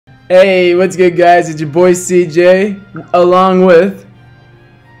Hey, what's good, guys? It's your boy CJ, along with...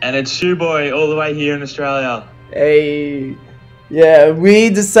 And it's Shoey all the way here in Australia. Hey, yeah, we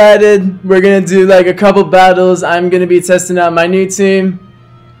decided we're gonna do like a couple battles. I'm gonna be testing out my new team.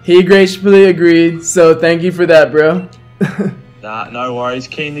 He graciously agreed, so thank you for that, bro. Nah, no worries.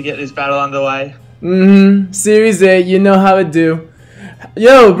 Keen to get this battle underway. Series 8, you know how it do.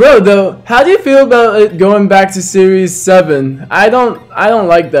 Yo, bro, though, how do you feel about it going back to Series 7? I don't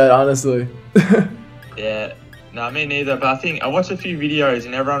like that, honestly. Yeah, no, me neither. But I think I watched a few videos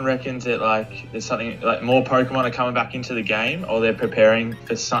and everyone reckons that like there's something like more Pokemon are coming back into the game, or they're preparing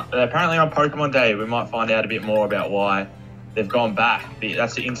for some. Apparently on Pokemon Day, we might find out a bit more about why they've gone back.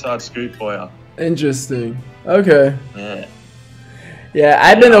 That's the inside scoop for you. Interesting. Okay. Yeah. Yeah,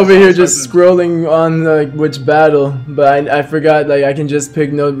 I've been over here just scrolling on like which battle, but I forgot like I can just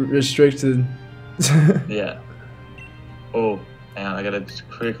pick no restricted. Yeah. Oh, and I gotta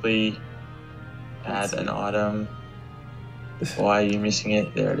quickly add an item. Why are you missing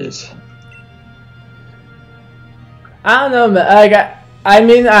it? There it is. I don't know, man. Like I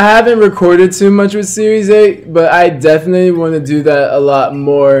mean, I haven't recorded too much with Series 8, but I definitely want to do that a lot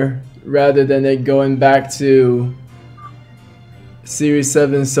more rather than it going back to Series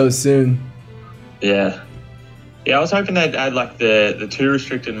 7 so soon. Yeah. Yeah, I was hoping they'd add like the 2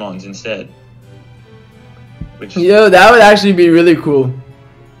 restricted mons instead. Which Yo, that would actually be really cool.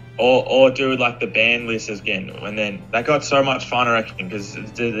 Or do like the ban list again, and then that got so much fun, I reckon, because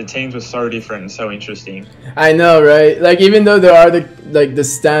the teams were so different and so interesting. I know, right? Like even though there are the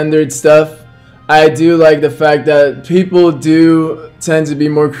standard stuff, I do like the fact that people do tend to be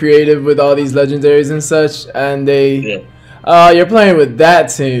more creative with all these legendaries and such, and they. Yeah. Oh, you're playing with that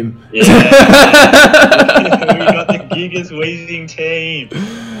team. Yeah. We got the Gigas Weezing team.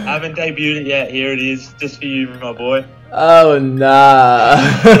 Haven't debuted it yet. Here it is, just for you, my boy. Oh, nah.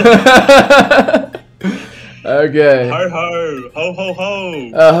 Okay. Ho ho, ho ho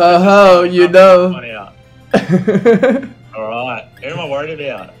ho. Ho ho, you know. Alright, who am I worried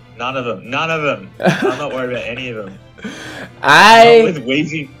about? None of them. None of them. I'm not worried about any of them. Not with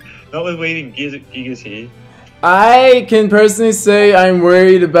Weezing Gigas here. I can personally say I'm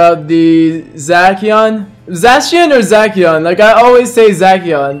worried about the Zacian. Zacian or Zacian? Like I always say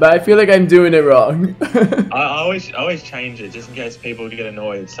Zacian, but I feel like I'm doing it wrong. I always change it just in case people get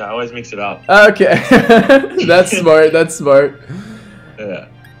annoyed, so I always mix it up. Okay. That's smart, that's smart. Yeah.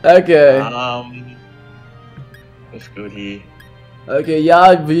 Okay. What's good here? Okay,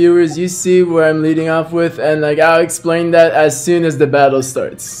 y'all viewers, you see where I'm leading off with, and like I'll explain that as soon as the battle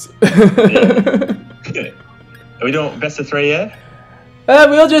starts. Yeah. Are we doing best of 3, yeah?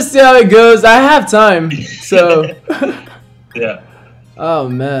 We'll just see how it goes. I have time, so. Yeah. Oh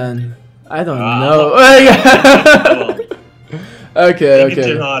man, I don't know. Okay. Thinking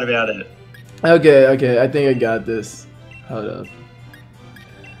too hard about it. Okay. I think I got this. Hold up.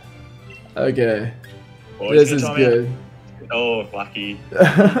 Okay. This is good. Oh, lucky.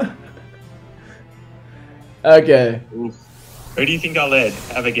 Okay. Oof. Who do you think I led?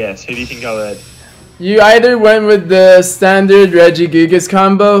 Have a guess. Who do you think I led? You either went with the standard Regigigas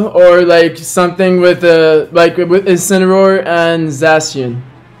combo or like something with with Incineroar and Zacian.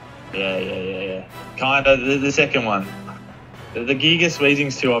 Yeah. Kinda the second one. The Gigas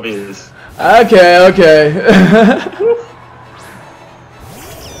Weezing's too obvious. Okay.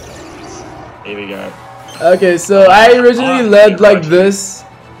 Here we go. Okay, so I originally led like this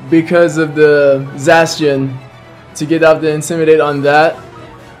because of the Zacian to get off the Intimidate on that.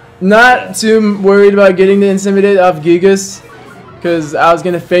 Not too worried about getting the Intimidate off Gigas, because I was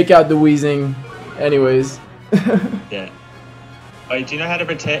gonna fake out the Weezing, anyways. Yeah. Wait, do you know how to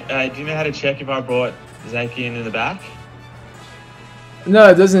protect? Do you know how to check if I brought Zacian in the back? No,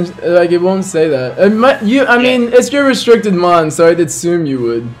 it doesn't. Like it won't say that. I mean, it's your restricted mon, so I'd assume you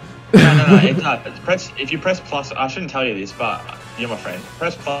would. No. It's not. If you press plus, I shouldn't tell you this, but you're my friend.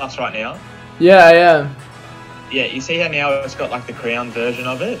 Press plus right now. Yeah, I am. Yeah, you see how now it's got like the crown version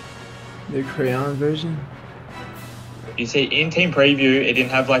of it? The crayon version? You see, in Team Preview, it didn't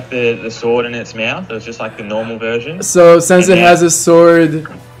have like the sword in its mouth. It was just like the normal version. So since it has a sword,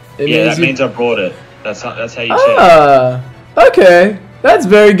 that means I brought it. That's how you check. Ah, okay. That's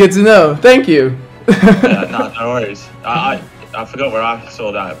very good to know. Thank you. Yeah, no worries. I forgot where I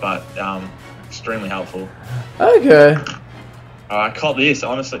saw that, but extremely helpful. Okay. Alright, caught this.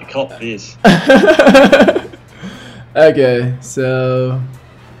 Honestly, caught this. Okay, so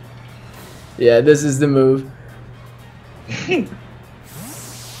yeah, this is the move.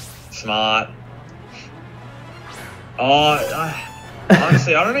 Smart. Oh,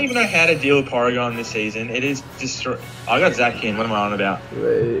 Honestly, I don't even know how to deal with Porygon this season. It is I got Zacian. What am I on about?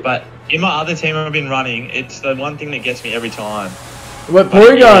 Wait. But in my other team I've been running, it's the one thing that gets me every time. What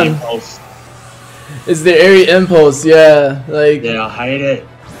Porygon? It's the Airy Impulse, yeah. Like. Yeah, I hate it.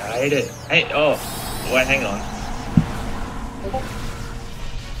 I hate it. Hey, oh, wait, hang on.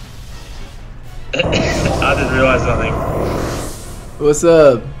 I just realized something. What's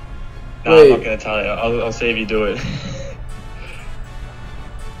up? No, wait. I'm not gonna tell you. I'll see if you do it.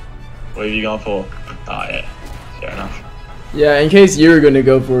 What have you gone for? Oh yeah, fair enough. Yeah, in case you were gonna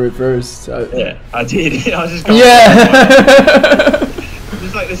go for it first. Yeah, I did. I was just going yeah.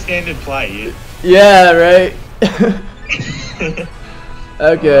 Just like the standard play. Yeah, right.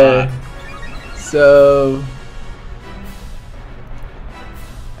 Okay. So,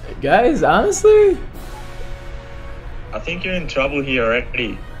 guys, honestly, I think you're in trouble here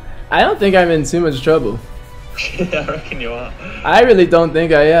already. I don't think I'm in too much trouble. I reckon you are. I really don't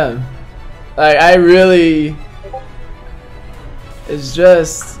think I am. Like, I really... It's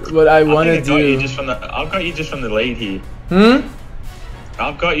just what I want to do. I've got you just from the lead here. Hmm?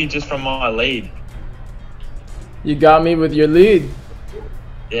 I've got you just from my lead. You got me with your lead.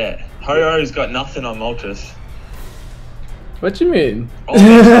 Yeah. Ho-Oh's got nothing on Moltres. What you mean? Oh,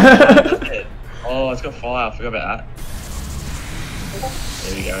 it's got fire. I forgot about that.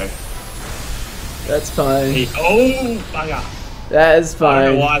 There we go. That's fine. Oh, bugger. That is fine. I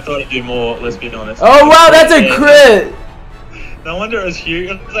don't know why I thought it'd do more, let's be honest. Oh, wow, that's a crit! No wonder it was huge.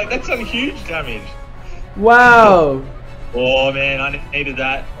 It was like, that's some huge damage. Wow. Oh, man, I needed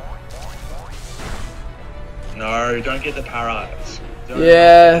that. No, don't get the para.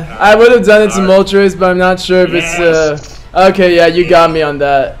 Yeah, I would have done it to Moltres, but I'm not sure if it's... Okay, yeah, you got me on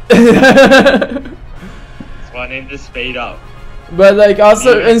that. That's why I needed to speed up. But, like,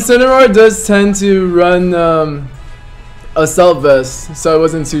 also, Incineroar does tend to run Assault Vest, so I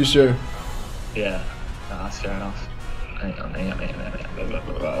wasn't too sure. Yeah, nah, that's fair enough. Hang on.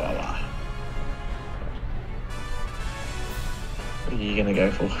 What are you gonna go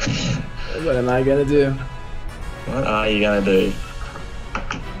for? What am I gonna do? What are you gonna do?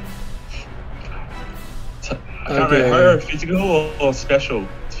 I can't remember, physical or special?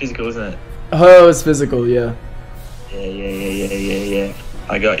 It's physical, isn't it? Oh, it's physical, yeah. Yeah.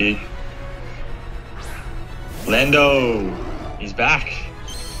 I got you. Lando, he's back.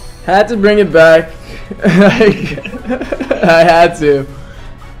 Had to bring it back. I had to.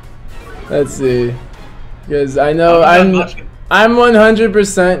 Let's see, because I know I'm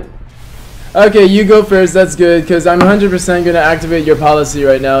 100%. Okay, you go first. That's good, because I'm 100% gonna activate your policy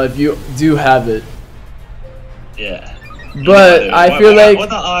right now if you do have it. Yeah. But I feel like. What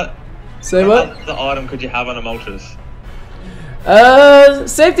the item could you have on a Moltres?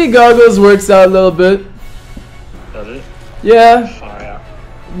 Safety goggles works out a little bit. Does it? Yeah. Far out.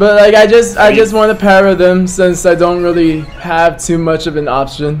 But like I just want to para them since I don't really have too much of an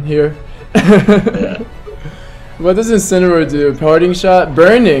option here. Yeah. What does Incineroar do? Parting shot?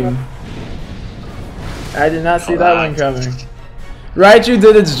 Burning. I did not see that one coming. Raichu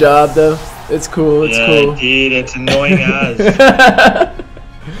did its job though. It's cool. It's cool. Yeah, dude, it's annoying as.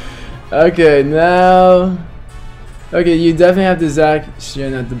 Okay, now. Okay, you definitely have the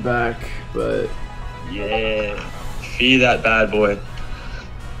Zacian at the back, but. Yeah. Feed that bad boy.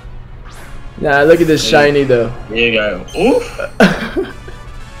 Nah, look at this shiny though. There you go. Oof.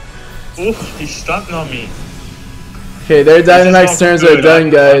 Oof, he's stunting on me. Okay, their Dynamax turns are done,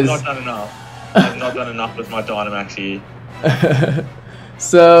 guys. I've not done enough. I've not done enough with my Dynamax here.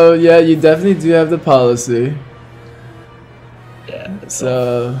 So, yeah, you definitely do have the policy. Yeah.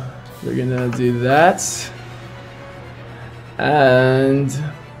 So, we're gonna do that. And...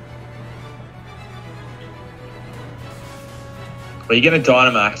 Well, you're gonna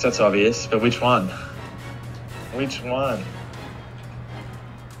Dynamax, that's obvious, but which one? Which one?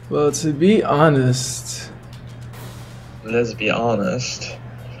 Well, to be honest... Let's be honest.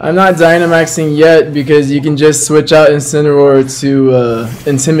 I'm not Dynamaxing yet because you can just switch out Incineroar to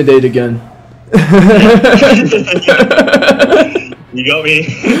Intimidate again. You got me.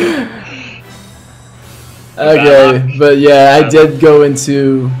 Okay, but yeah, I did go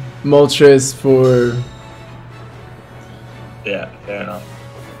into Moltres for... Yeah, fair enough.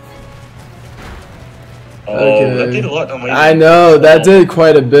 Oh, okay. that did a lot on me. I know, that did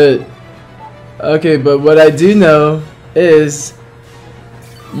quite a bit. Okay, but what I do know is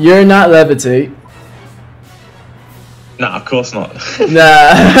you're not Levitate. Nah, of course not.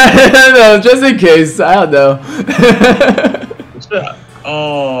 Nah, no, just in case. I don't know.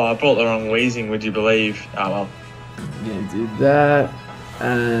 Oh, I brought the wrong wheezing, would you believe? Oh well. Yeah, do that.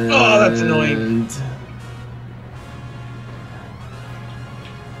 And... Oh, that's annoying.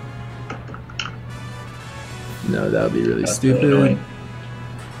 No, that would be really That's stupid. really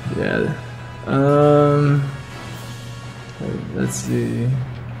Yeah. Let's see.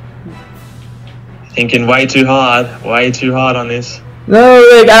 Thinking way too hard on this. No,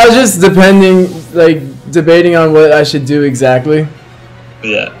 like I was just debating on what I should do exactly.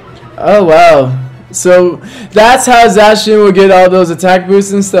 Yeah. Oh wow. So that's how Zacian will get all those attack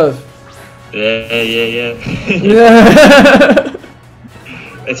boosts and stuff. Yeah. Yeah.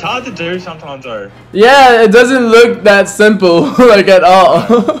 It's hard to do sometimes though. Yeah, it doesn't look that simple, like at all.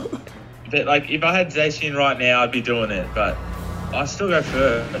 But like, if I had Zacian right now, I'd be doing it. But I still go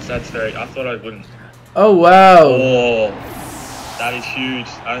first. I thought I wouldn't. Oh wow. Oh, that is huge.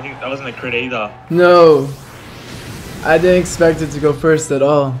 I don't think that wasn't a crit either. No, I didn't expect it to go first at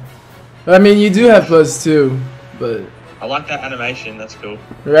all. I mean, you do have +2, but I like that animation. That's cool.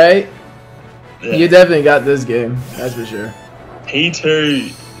 right? Yeah. You definitely got this game. That's for sure.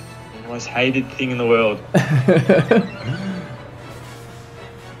 P2, the most hated thing in the world.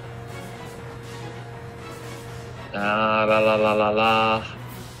 La.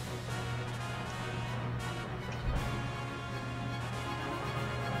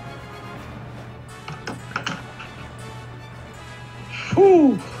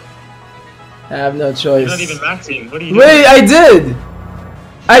 Whew. I have no choice. You're not even maxing. What are you doing? Wait, I did!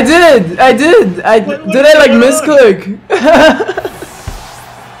 Did I like misclick?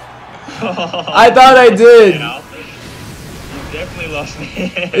 I thought I did. You definitely lost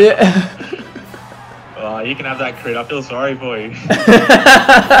me. Yeah. Oh, you can have that crit. I feel sorry for you.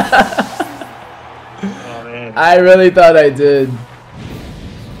 Oh man. I really thought I did.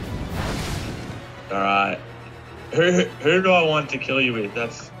 Alright. Who do I want to kill you with?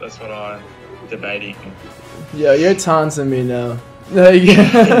 That's what I'm debating. Yo, you're taunting me now. No,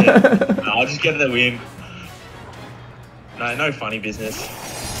 I'll just get the win. No funny business.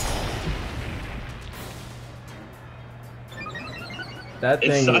 That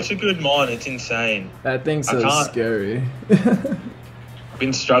thing. It's such a good mod. It's insane. That thing's so scary. I've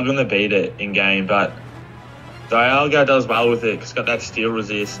been struggling to beat it in game, but Dialga does well with it. It's got that steel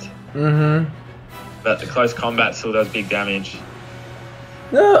resist. Mm-hmm. But the close combat still does big damage.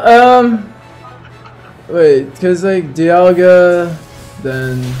 No, wait, because like Dialga,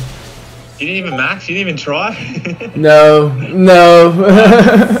 then. You didn't even max. You didn't even try. No.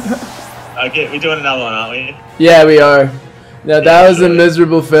 Okay, we're doing another one, aren't we? Yeah, we are. No, that was a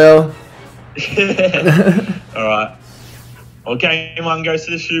miserable fail. Alright. Well, game 1 goes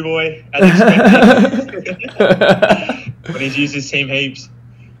to the shoe boy, as expected. When he's used his team heaps.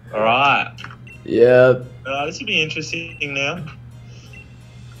 Alright. Yep. This should be interesting now.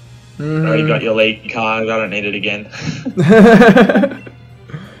 Mm-hmm. Already got your league card. I don't need it again.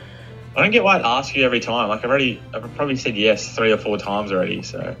 I don't get why I'd ask you every time. Like I've probably said yes 3 or 4 times already.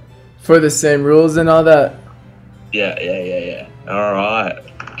 So. For the same rules and all that. Yeah. All right.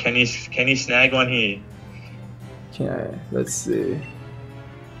 Can you snag one here? Can I? Let's see.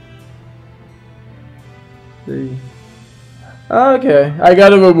 3. Oh, okay, I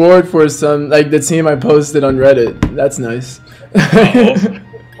got a reward for the team I posted on Reddit. That's nice. Awesome.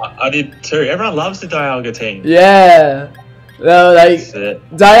 I did too. Everyone loves the Dialga team. Yeah. No, like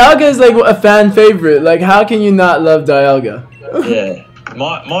Dialga is like a fan favorite. Like, how can you not love Dialga? Yeah.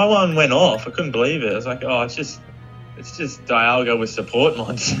 My one went off. I couldn't believe it. I was like, oh, it's just Dialga with support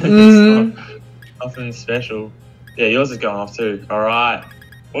mods. Mm-hmm. Nothing special. Yeah, yours is going off too. All right.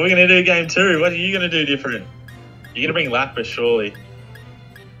 What are we gonna do game 2? What are you gonna do different? You're gonna bring Lapras, surely.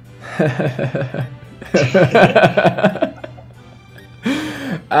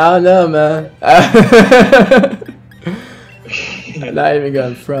 I don't know, man. I'm not even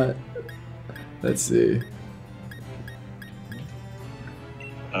going front. Let's see.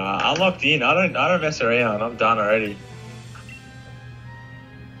 I'm locked in. I don't mess around. I'm done already.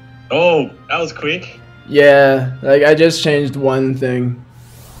 Oh, that was quick. Yeah, like I just changed one thing.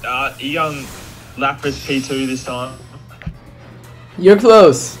 You on Lapras P2 this time? You're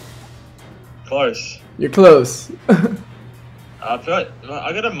close. Close. You're close. I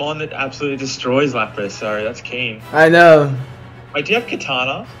got a mon that absolutely destroys Lapras, so that's keen. I know. Wait, do you have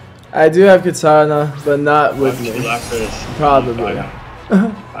Katana? I do have Katana, but not with me. Lapras. Probably.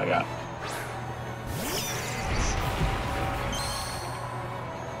 I got.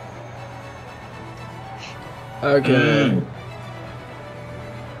 Okay.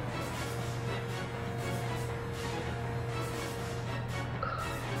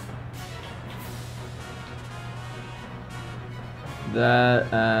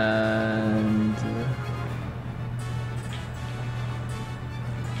 That and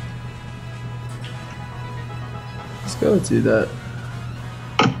let's go do that.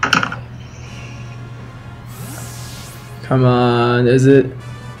 Come on, is it?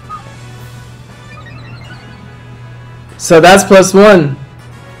 So that's +1.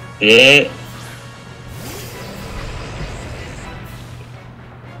 Yeah.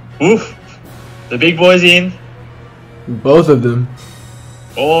 Oof. The big boy's in. Both of them.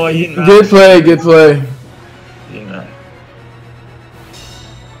 Oh, you didn't Good play, good play. You know.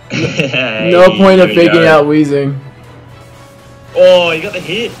 No point of faking out wheezing. Oh, you got the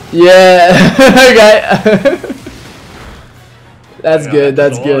hit. Yeah. Okay. That's good.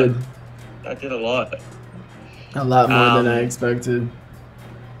 That's good. That did a lot. A lot more than I expected.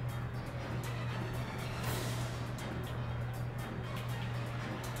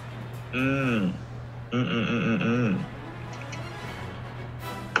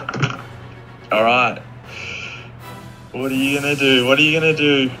 All right. What are you gonna do? What are you gonna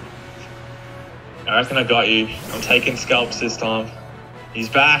do? I reckon I got you. I'm taking scalps this time. He's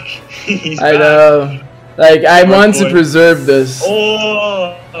back. He's back. I know. Like, I want to preserve this.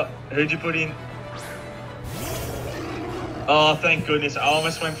 Oh, who'd you put in? Oh, thank goodness. I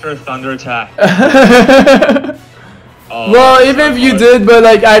almost went for a thunder attack. Oh, well, even if you did, but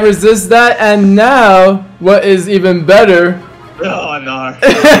like, I resist that, and now, what is even better? Oh, no.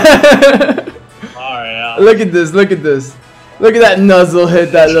 Alright, look at this, look at this. Look at that nuzzle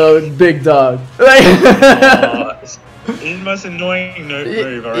hit that little big dog. Like, it's the most annoying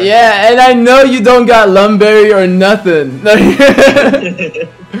move, alright? Yeah, and I know you don't got Lumberry or nothing. Because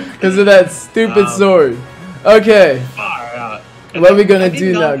of that stupid sword. Okay. Alright. What are we gonna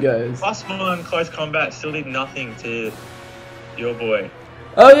do now, guys? +1 close combat still did nothing to your boy.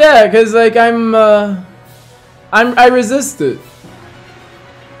 Oh yeah, because like I resisted.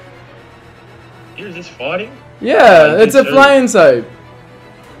 You resist fighting? Yeah, it's a flying type.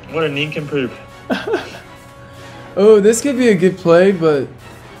 What a nincompoop. Oh, this could be a good play, but...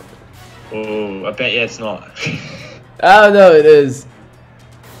 Oh, I bet it's not. Oh no, it is.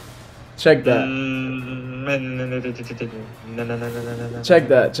 Check that. Check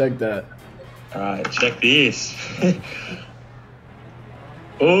that, check that. Alright, check this.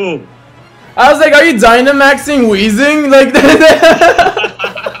 Oh. I was like, are you Dynamaxing wheezing? Like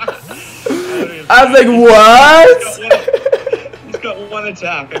I was like, what? He's got one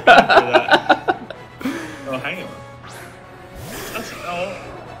attack. I can't do that. Oh, hang on. That's,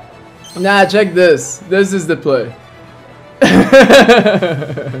 Nah, check this. This is the play.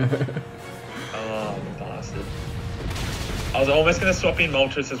 Oh, bastard. I was almost going to swap in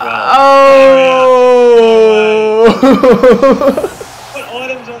Moltres as well. Oh! What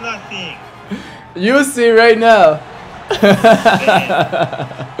items on that thing? You'll see right now.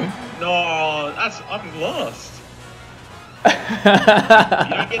 No, I'm lost. You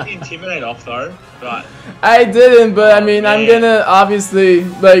don't get the Intimidate off though, but... I didn't, but I mean, I'm gonna obviously,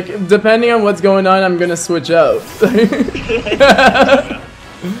 like, depending on what's going on, I'm gonna switch out. Okay.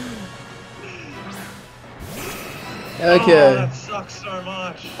 Oh, that sucks so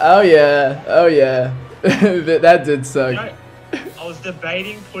much. Oh yeah, oh yeah. That did suck. You know, I was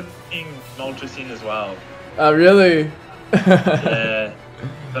debating putting Moltres in as well. Oh really? Yeah.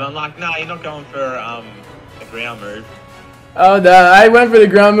 But I'm like, nah, you're not going for a ground move. Oh, nah, I went for the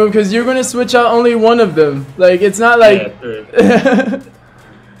ground move because you're gonna switch out only one of them. Like, it's not like... Yeah, true.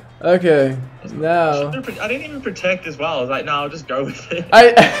 Okay, now... I didn't even protect as well. I was like, no, I'll just go with it.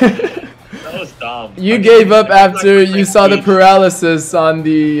 That was dumb. You gave up after you saw the paralysis on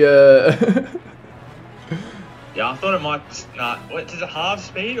the... Yeah, I thought it might... Nah, what, is it half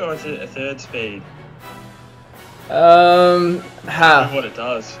speed or is it a third speed? Half. I don't know what it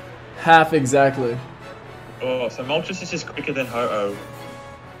does. Half exactly. Oh, so Moltres is just quicker than Ho-Oh.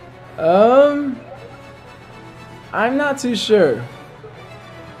 I'm not too sure.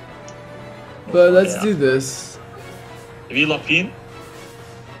 But let's do this. Have you locked in?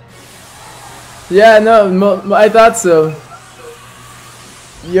 Yeah, no, I thought so.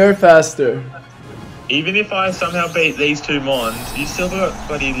 You're faster. Even if I somehow beat these two Mons, you still got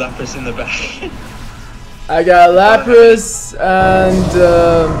bloody Lapras in the back. I got Lapras and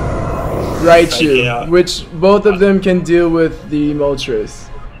Raichu, which both of them can deal with the Moltres.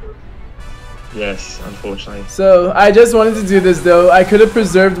 Yes, unfortunately. So I just wanted to do this though. I could have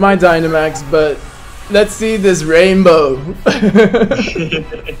preserved my Dynamax, but let's see this rainbow.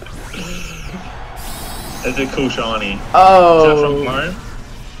 That's a cool shiny. Oh. Is that from home?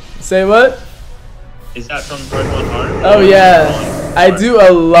 Say what? Is that from Pokemon Home? Oh yeah. I do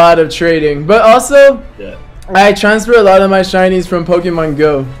a lot of trading, but also I transfer a lot of my shinies from Pokemon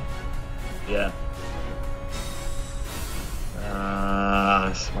Go. Yeah.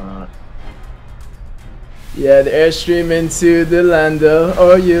 Smart. Yeah, the airstream into the Lando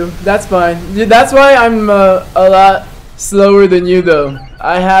or you. That's fine. Yeah, that's why I'm a lot slower than you though.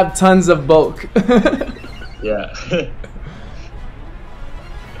 I have tons of bulk. Yeah.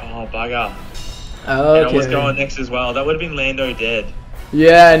 Oh, bugger. Okay. And I was going next as well. That would have been Lando dead.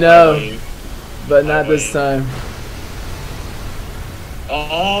 Yeah, I know. But not this time.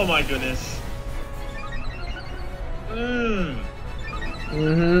 Oh my goodness.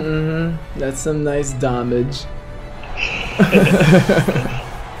 That's some nice damage.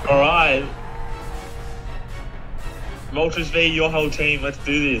 Alright. Moltres V, your whole team, let's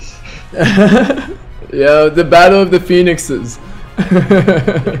do this. Yo, the battle of the phoenixes.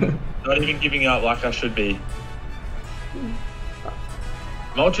 Not even giving up like I should be.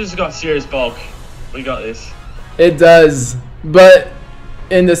 Moltres has got serious bulk. We got this. It does, but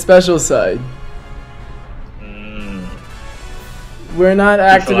in the special side. We're not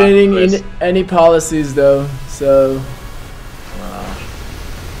activating any policies though, so...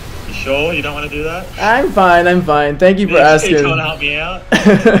 You sure you don't want to do that? I'm fine, I'm fine. Thank you for asking. You trying to help me out?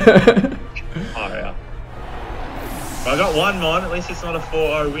 Oh yeah. Well, I got one mon, at least it's not a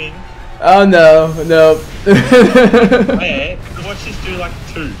 4-0 win. Oh no, no. Hey, watch this do like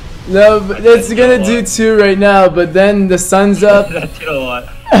 2. No, but it's gonna do 2 right now, but then the sun's up. That did a lot.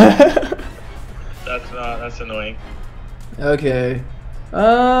 That's annoying. Okay.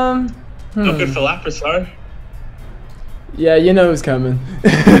 Not good for Lapras though. Yeah, you know who's coming.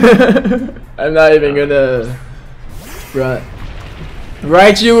 I'm not even gonna front.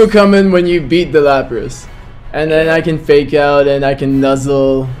 Raichu will come in when you beat the Lapras. And then I can fake out and I can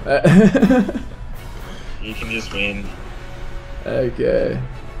nuzzle. You can just win. Okay.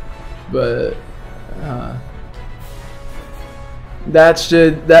 But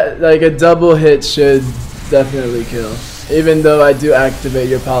that like a double hit should definitely kill. Even though I do activate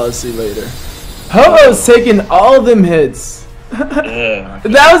your policy later. Ho-Oh's taking all them hits. Yeah.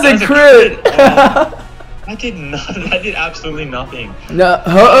 That was a crit. I did nothing. I did absolutely nothing. No,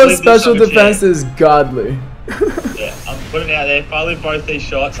 Ho-Oh's special defense is godly. Yeah, I'm putting it out there. If I live both these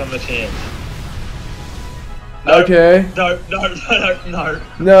shots, I'm the champ. No, okay. No.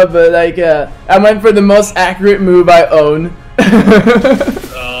 No, but like, I went for the most accurate move I own.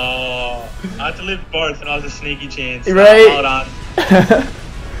 Oh, I had to live both, and I was a sneaky chance. Right. Well done.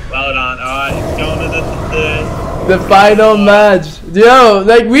 Well done. All right, going to the final match. Yo,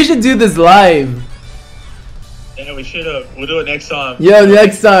 like we should do this live. Yeah, we should have. We'll do it next time. Yo,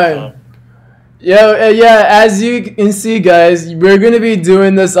 next time. Yo, yeah, as you can see, guys, we're gonna be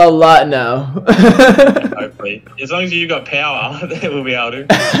doing this a lot now. Hopefully. As long as you got power, then we'll be able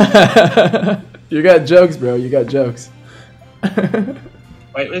to. You got jokes, bro. You got jokes.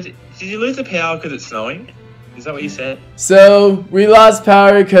 Wait, did you lose the power because it's snowing? Is that what you said? So, we lost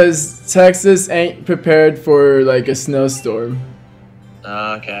power because Texas ain't prepared for, like, a snowstorm.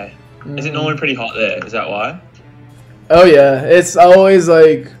 Okay. Is it normally pretty hot there? Is that why? Oh, yeah. It's always,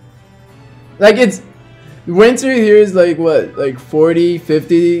 like it's... Winter here is, like, what? Like, 40,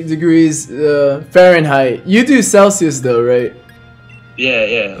 50 degrees Fahrenheit. You do Celsius, though, right?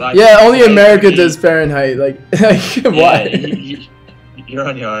 Yeah. Like, yeah, only America does Fahrenheit. Like why? You're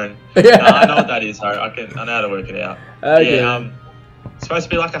on your own. Yeah. No, I know what that is. I know how to work it out. Okay. Yeah, it's supposed to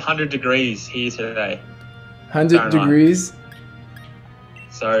be like 100 degrees here today. 100 degrees.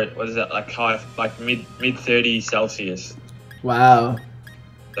 So what is that? Like high, like mid 30 Celsius. Wow.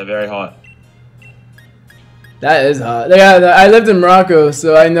 They're very hot. That is hot. Yeah, I lived in Morocco,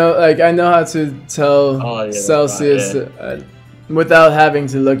 so I know how to tell Celsius without having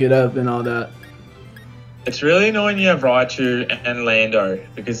to look it up and all that. It's really annoying you have Raichu and Lando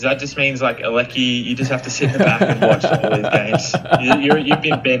because that just means like Aleki, you just have to sit in the back and watch all these games. You've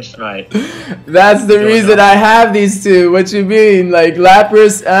been benched, mate. That's the reason I have these two. What you mean? Like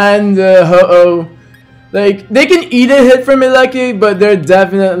Lapras and Ho-Oh. Like, they can eat a hit from Aleki, but they're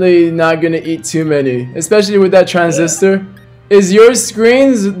definitely not going to eat too many. Especially with that transistor. Yeah. Is yours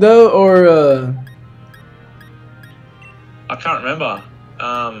screens, though, or... I can't remember.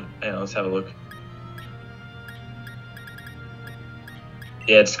 Hang on, let's have a look.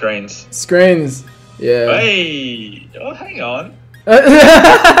 Yeah, it's screens. Screens. Yeah. Hey! Oh, hang on.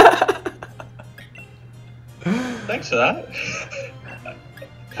 Thanks for that.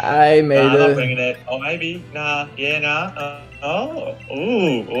 I made I'm not bringing it. Oh, maybe. Nah. Yeah, nah. Oh,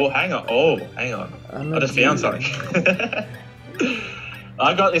 hang on. Hang on. I just found something.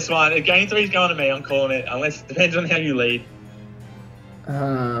 I got this one. Game 3's going to me. I'm calling it. Unless it depends on how you lead.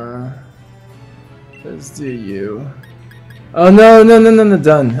 Let's do you. Oh, no.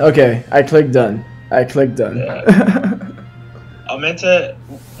 Done. Okay. I clicked done. Yeah.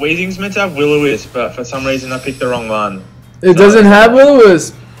 Weezing's meant to have Will-O-Wisp, but for some reason I picked the wrong one. It doesn't have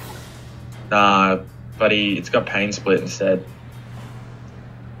Will-O-Wisp. Nah, but it's got pain split instead.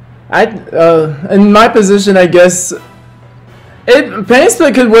 In my position, I guess pain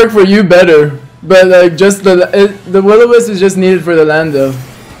split could work for you better, but like just the Will-O-Wisp is just needed for the Lando.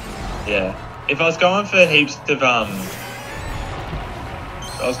 Yeah, if I was going for heaps of I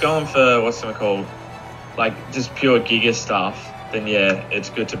was going for what's it called, like just pure Giga stuff, then yeah, it's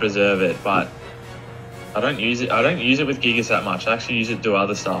good to preserve it. But I don't use it. I don't use it with Gigas that much. I actually use it to do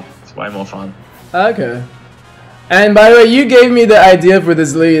other stuff. It's way more fun. Okay. And by the way, you gave me the idea for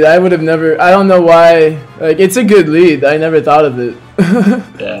this lead. I would have never. I don't know why. Like, it's a good lead. I never thought of it.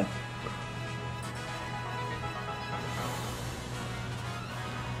 Yeah.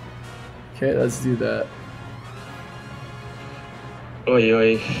 Okay, let's do that. Oi,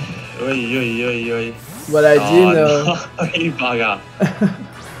 oi. Oi, oi, oi, oi. What I do know. No, you bugger.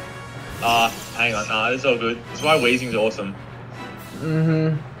 Hang on. Nah, it's all good. That's why Wheezing's awesome.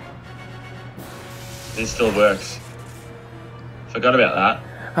 Mm-hmm. This still works. Forgot about that.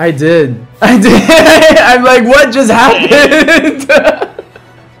 I did. I'm like, what just happened?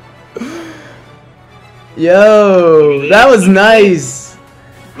 Yo, that was nice.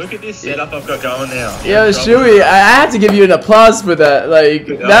 Look at this setup I've got going now. Yo, Shoey, I had to give you an applause for that. Like,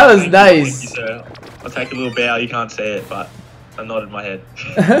 that was nice. Thank you, sir. I'll take a little bow. You can't see it, but I nodded my head.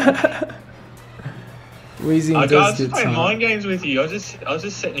 Wheezing I does was get just playing time. mind games with you. I was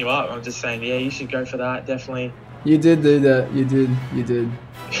just setting you up. I'm just saying, yeah, you should go for that, definitely. You did do that. You did.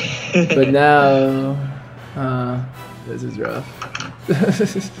 But now, this is rough.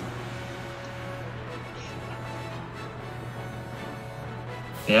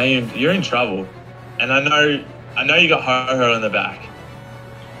 Yeah, you're in trouble, and I know you got Ho-Ho in the back.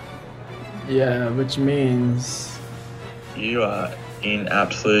 Yeah, which means You are in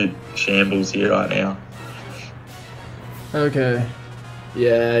absolute shambles here right now. okay.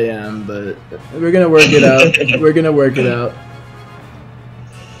 Yeah, I am, but we're gonna work it out. We're gonna work it out.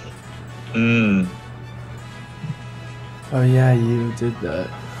 Oh yeah, you did that.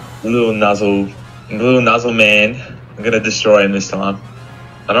 Little nuzzle man. I'm gonna destroy him this time.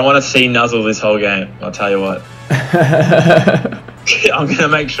 I don't want to see Nuzzle this whole game. I'll tell you what. I'm gonna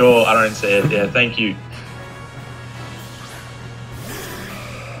make sure I don't see it. Yeah, thank you.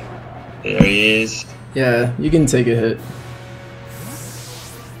 There he is. Yeah, you can take a hit.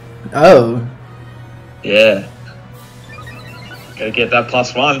 Oh. Yeah. Gotta get that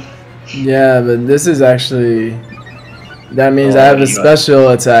 +1. Yeah, but this is actually. That means Oh, I have a you got- special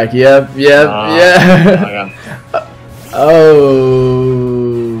attack. Yep, yeah.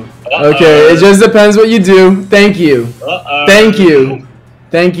 Oh. Okay, it just depends what you do. Thank you. Thank you.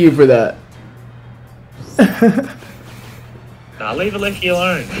 Thank you for that. Nah, leave Aleki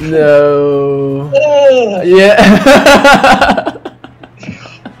alone. No. Oh! Yeah.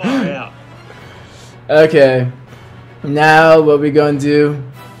 Far out. Okay. Now what we gonna do?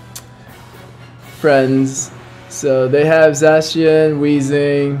 Friends. So they have Zacian,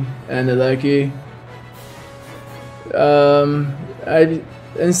 Wheezing, and Aleki.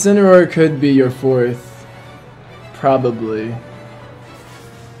 Incineroar could be your fourth. Probably.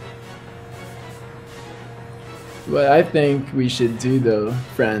 What I think we should do though,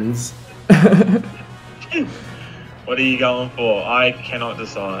 friends. What are you going for? I cannot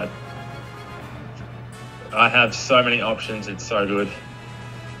decide. I have so many options, it's so good.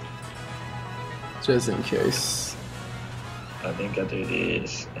 Just in case. I think I do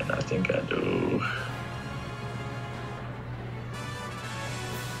this, and I think I do...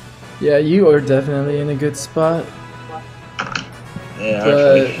 Yeah, you are definitely in a good spot. Yeah, But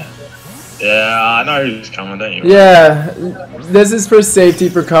hopefully. Yeah, I know who's coming, don't you? yeah, this is for safety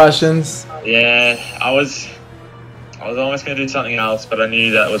precautions. Yeah, I was almost going to do something else, but I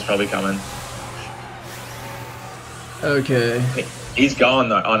knew that was probably coming. Okay. He's gone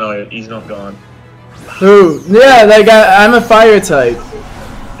though. Oh no, he's not gone. Who? Yeah, like I'm a fire type.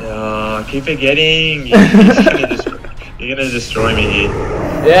 I keep forgetting. You're gonna destroy me here.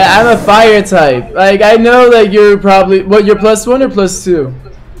 Yeah, I'm a fire type. Like I know, like you're probably what? You're +1 or +2?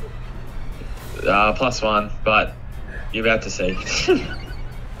 +1, but you're about to see.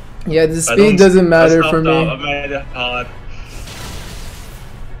 Yeah, the speed doesn't matter for me. I made it hard.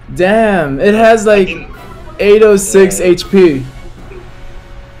 Damn, it has like 806 HP.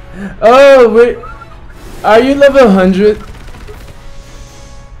 Oh wait, are you level 100?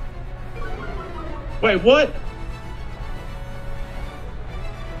 Wait, what?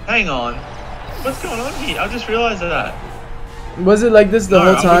 Hang on. What's going on here? I just realized that. Was it like this the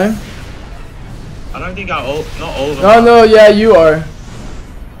whole time? I don't think not all of them. Oh no, yeah, you are.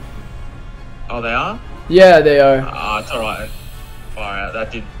 Oh, they are? Yeah, they are. It's alright. Far out.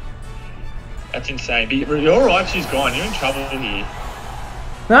 That did. That's insane. But you're right, she's gone. You're in trouble here.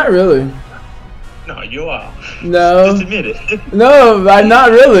 Not really. No, you are. No. Just admit it. No, I'm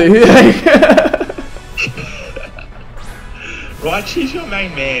not really. Right, she's your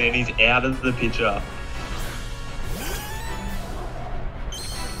main man and he's out of the picture.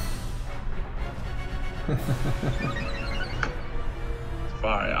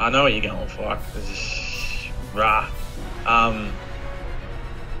 Sorry, I know what you're going for. Rah.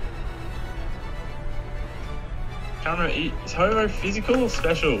 Can't remember, is Ho-Oh physical or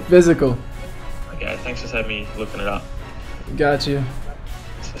special? Physical. Okay, thanks for having me looking it up. Got you.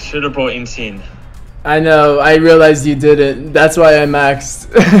 I should have brought in Sin. I know, I realized you didn't. That's why I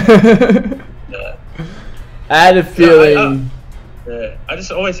maxed. Yeah. I had a feeling. Yeah, I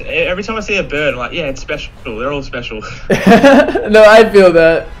just always, every time I see a bird, I'm like, yeah, it's special. They're all special. No, I feel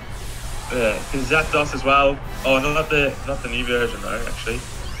that. Yeah, because Zapdos as well. Oh, not the new version though, actually.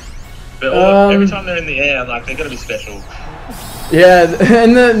 But every time they're in the air, I'm like, they're gonna be special. Yeah,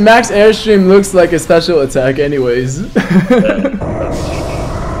 and the max airstream looks like a special attack, anyways. Yeah.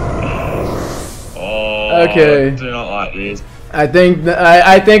 Oh, okay. I do not like this. I think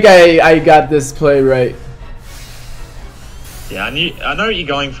I got this play right. Yeah, I know what you're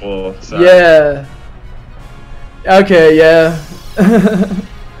going for. So. Yeah. Okay, yeah.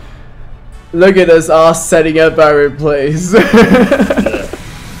 Look at us all setting up our plays. Yeah.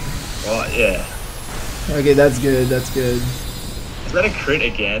 Right, yeah. Okay, that's good, that's good. Is that a crit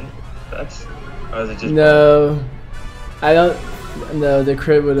again? That's... Or is it just... No. I don't... No, the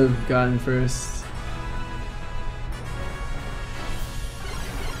crit would have gotten first.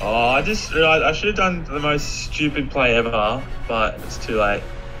 Oh, I just realized I should have done the most stupid play ever, but it's too late.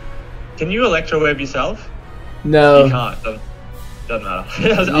 Can you electro-web yourself? No. You can't. Doesn't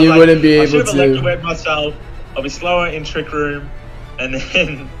matter. You wouldn't be I able should have to. electro-webbed myself. I'll be slower in Trick Room, and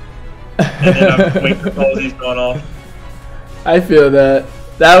then I've weak palsy's gone off. I feel that.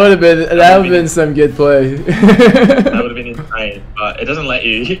 That would have been some good play. That would have been insane, but it doesn't let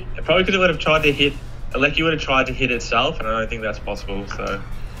you. It probably could have tried to hit. Like would have tried to hit itself, and I don't think that's possible. So.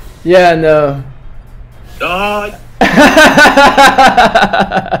 Yeah, no. Oh.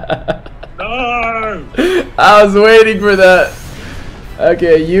 No! I was waiting for that.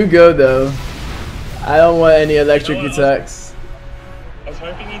 Okay, you go though. I don't want any electric attacks. I was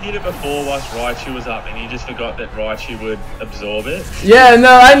hoping you did it before whilst Raichu was up and you just forgot that Raichu would absorb it. Yeah,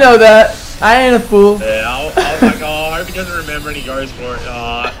 no, I know that. I ain't a fool. Yeah, I was like, oh, I hope he doesn't remember and he goes for it.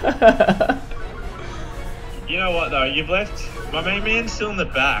 You know what though, you've left, my main man's still in the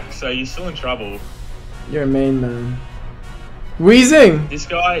back, so you're still in trouble. You're a main man. Wheezing! This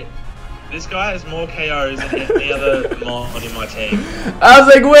guy has more KOs than any other mon in my team. I was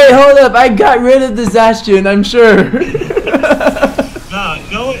like, wait, hold up, I got rid of the Zacian, I'm sure. Nah,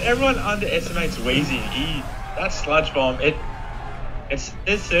 no, everyone underestimates Wheezing. That sludge bomb, there's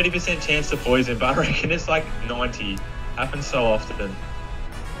 30% chance to poison, but I reckon it's like 90. Happens so often.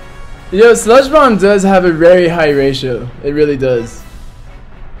 Yo, Sludge Bomb does have a very high ratio. It really does.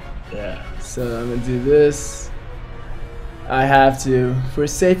 Yeah. So I'm gonna do this. I have to, for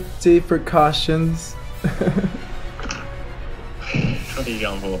safety precautions. What are you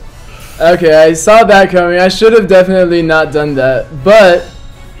going for? Okay, I saw that coming. I should have definitely not done that, but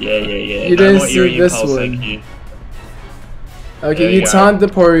yeah. You didn't see this one. Okay, you taunt the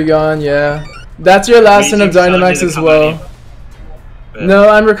Porygon, yeah. That's your last one of Dynamax as well. Yeah. No,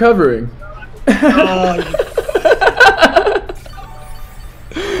 I'm recovering. Oh,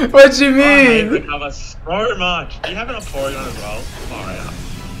 What you mean? I recover so much. Do you have enough Porygon as well? Far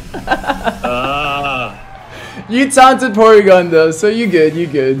out. You taunted Porygon though, so you good, you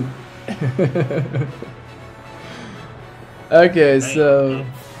good. Okay, so...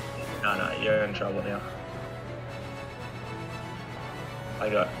 No, you're in trouble now. I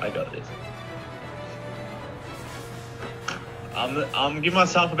got this. I'm giving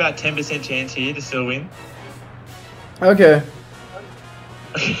myself about 10% chance here to still win. Okay.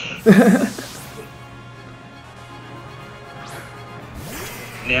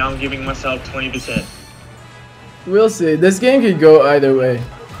 Now I'm giving myself 20%. We'll see. This game could go either way.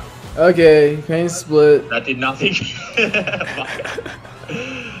 Okay, pain split. That did nothing.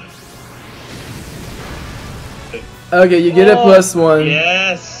 Okay, you get a +1.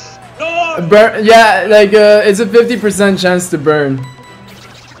 Yes. No. Burn. Yeah, like it's a 50% chance to burn.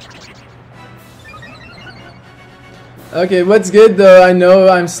 Okay, what's good though? I know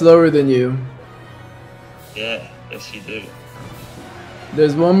I'm slower than you. Yeah, yes you do.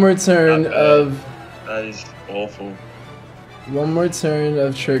 There's one more turn of. That is awful. One more turn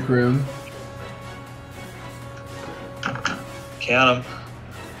of Trick Room. Count them.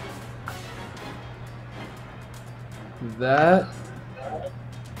 that.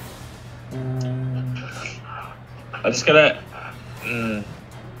 I just gotta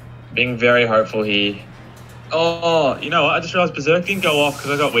being very hopeful here. Oh, you know what? I just realized Berserk didn't go off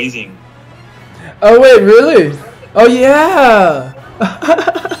because I got wheezing. Oh wait, really? Oh yeah.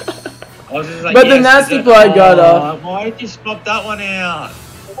 I was just like, But yes, the nasty plot got off. Why did you swap that one out?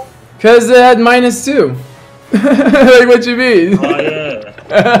 Cause it had -2. Like what you mean? Oh yeah.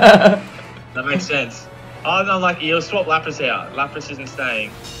 That makes sense. Oh no, like you'll swap Lapras out. Lapras isn't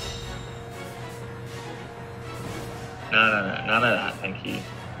staying. No, none of that, thank you.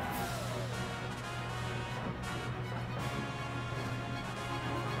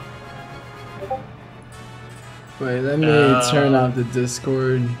 Wait, let me turn off the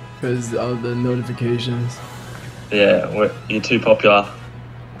Discord because of the notifications. Yeah, you're too popular.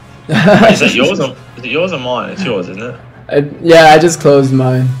 Wait, is that yours or is it yours or mine? It's yours, isn't it? Yeah, I just closed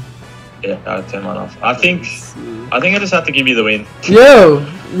mine. Yeah, I'll turn mine off. I think I just have to give you the win. Yo,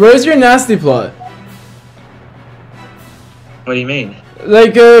 where's your nasty plot? What do you mean?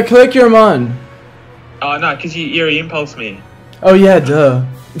 Like, click your mon. Oh no, because you eerie impulse me. Oh yeah, duh.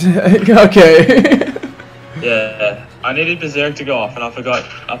 Okay. Yeah, I needed Berserk to go off, and I forgot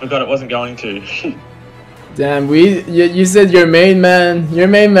it wasn't going to. Damn, you said your main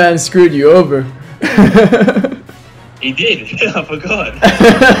man screwed you over. He did. I forgot.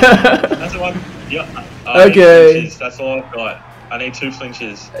 That's the one. Yeah. Okay. Flinches. That's all I've got. I need 2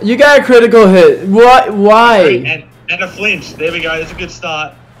 flinches. You got a critical hit. What? Why? And a flinch. There we go. That's a good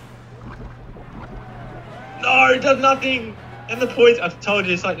start. No, it does nothing. And the poison. I've told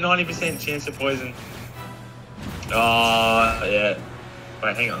you, it's like 90% chance of poison. Oh, yeah.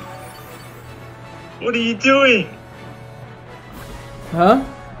 Wait, hang on. What are you doing? Huh?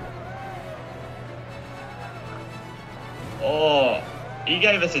 Oh, he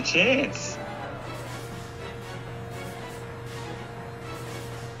gave us a chance.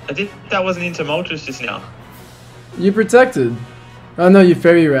 I think that wasn't into Moltres just now. You protected. Oh no, you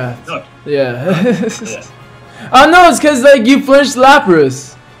fairy wrath. No. Yeah. Yeah. Oh no, it's because like you flinched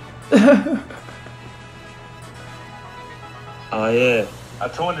Lapras. Oh yeah. I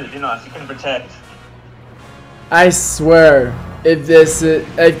taunted, didn't I? So you can protect. I swear,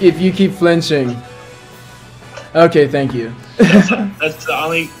 if you keep flinching. Okay, thank you. That's the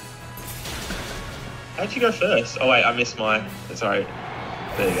only. How'd you go first? Oh wait, I missed mine. Sorry.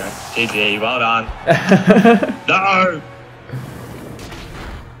 There you go. GG, well done. No!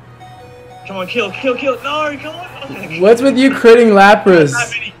 Come on, kill! No, come on! What's with you critting Lapras? How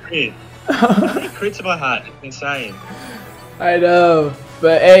many crits? How many crits have I had? It's insane. I know,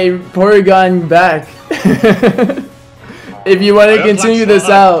 but hey, Porygon back. If you want to continue this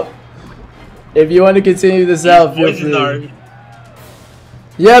out, feel free.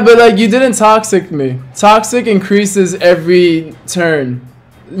 Yeah, but like you didn't toxic me. Toxic increases every turn.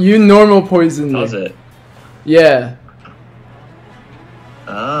 You normal poisoned me. Does it? Yeah.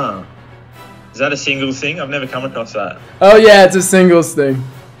 Ah. Is that a single thing? I've never come across that. Oh yeah, it's a singles thing.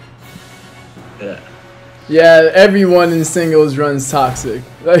 Yeah. Yeah, everyone in singles runs toxic.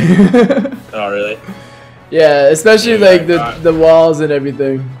 Oh really? Yeah, especially like the walls and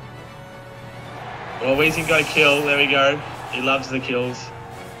everything. Well, Weezing got a kill. There we go. He loves the kills.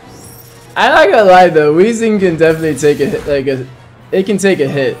 I'm not gonna lie though, Weezing can definitely take a hit. It can take a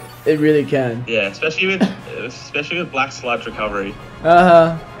hit. It really can. Yeah, especially with Black Sludge recovery.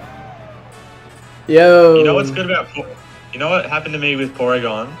 Yo. You know what's good about? You know what happened to me with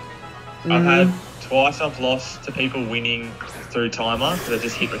Porygon? I've had twice I've lost to people winning through timer because they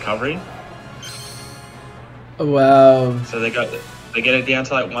just hit recovery. Wow. So they get it down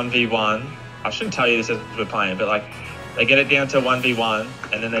to like 1v1. I shouldn't tell you this as we're playing, but like they get it down to 1v1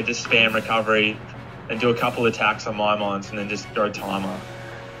 and then they just spam recovery and do a couple attacks on my mons and then just go timer.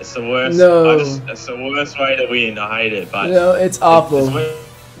 It's the worst. No. It's the worst way to win. I hate it, but no, it's awful.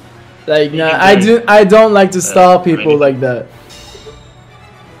 Like nah, do. I don't like to stall people like that.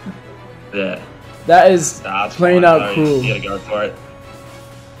 Yeah. That is plain out cool. You gotta go for it.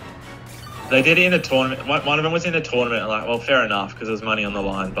 They did it in a tournament. One of them was in a tournament. I'm like, well, fair enough, because there's money on the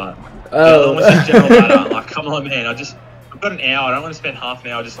line. But the other one was just general matter. I'm like, come on, man. I've got an hour. I don't want to spend half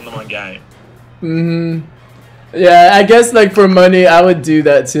an hour just on the one game. Yeah, I guess like for money, I would do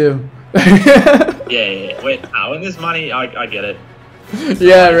that too. Yeah. Wait, when there's money, I get it.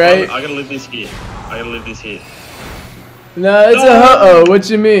 Yeah, right. I gotta live this hit. No, it's a ho-oh. What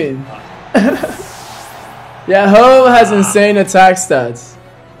you mean? Yeah, Ho has insane attack stats.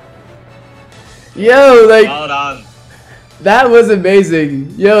 Yo, like. Well done. That was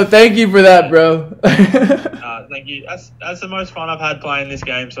amazing. Yo, thank you for that, bro. Thank you. That's the most fun I've had playing this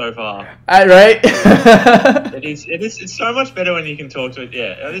game so far. Right? It is. It's so much better when you can talk to it.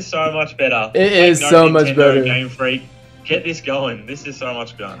 Yeah, it is so much better. It is so much better. Game Freak, get this going. This is so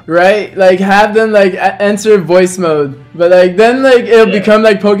much fun. Right? Like have them like enter voice mode, but like then like it'll become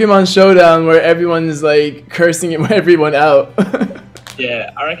like Pokemon Showdown where everyone is like cursing everyone out.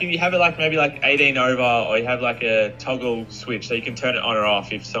 Yeah, I reckon you have it like maybe like 18 over, or you have like a toggle switch so you can turn it on or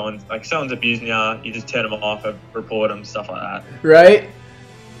off. If someone's abusing you just turn them off and report them, stuff like that. Right?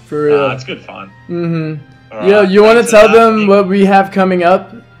 For real. It's good fun. Right, yo, you want to tell them what we have coming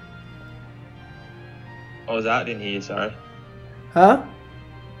up? What was that? I didn't hear you, sorry. Huh?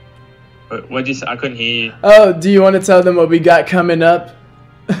 What'd you say? I couldn't hear you. Oh, do you want to tell them what we got coming up?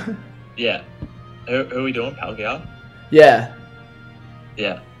 Yeah. Who are we doing? Palkia? Yeah.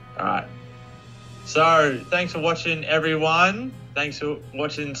 Yeah. Alright. So, thanks for watching, everyone. Thanks for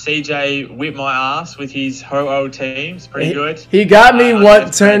watching CJ whip my ass with his Ho-Oh team. It's pretty good. He got me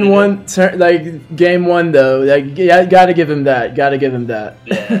game one though. Like, gotta give him that. Gotta give him that.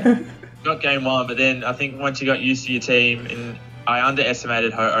 Yeah. Not game one, but then I think once you got used to your team, and I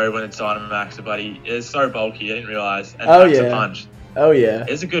underestimated Ho-Oh when it's Dynamax, buddy. It's so bulky, I didn't realise. And packs a punch. Oh yeah.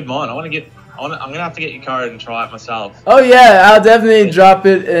 It's a good mon. I'm gonna have to get your code and try it myself. Oh yeah, I'll definitely drop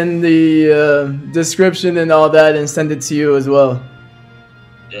it in the description and all that, and send it to you as well.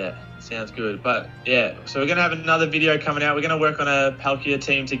 Yeah, sounds good. But yeah, so we're gonna have another video coming out. We're gonna work on a Palkia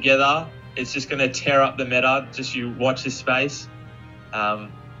team together. It's just gonna tear up the meta. Just you watch this space.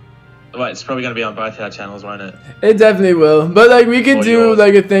 It's probably gonna be on both our channels, won't it? It definitely will. But like we could do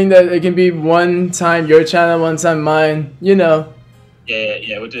like a thing that it can be one time your channel, one time mine. You know.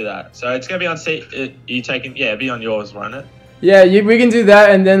 Yeah, we'll do that. So it's gonna be on be on yours, won't it? Yeah, we can do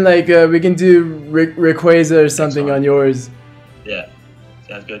that, and then like we can do Rayquaza or something on yours. Yeah,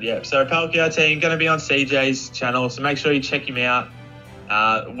 sounds good. Yeah, so Palkia team gonna be on CJ's channel, so make sure you check him out.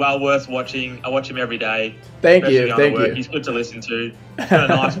 Well worth watching. I watch him every day. Thank you. He's good to listen to. He's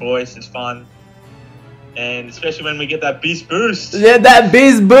got a nice voice. It's fun. And especially when we get that Beast Boost. Yeah, that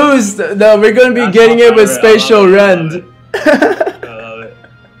Beast Boost. No, we're gonna be getting it with Spatial Rend.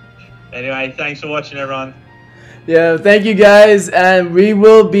 Anyway, thanks for watching, everyone. Yeah, thank you guys, and we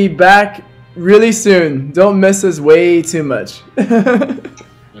will be back really soon. Don't miss us way too much.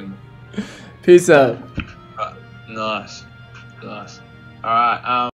 Peace out. Nice. Alright,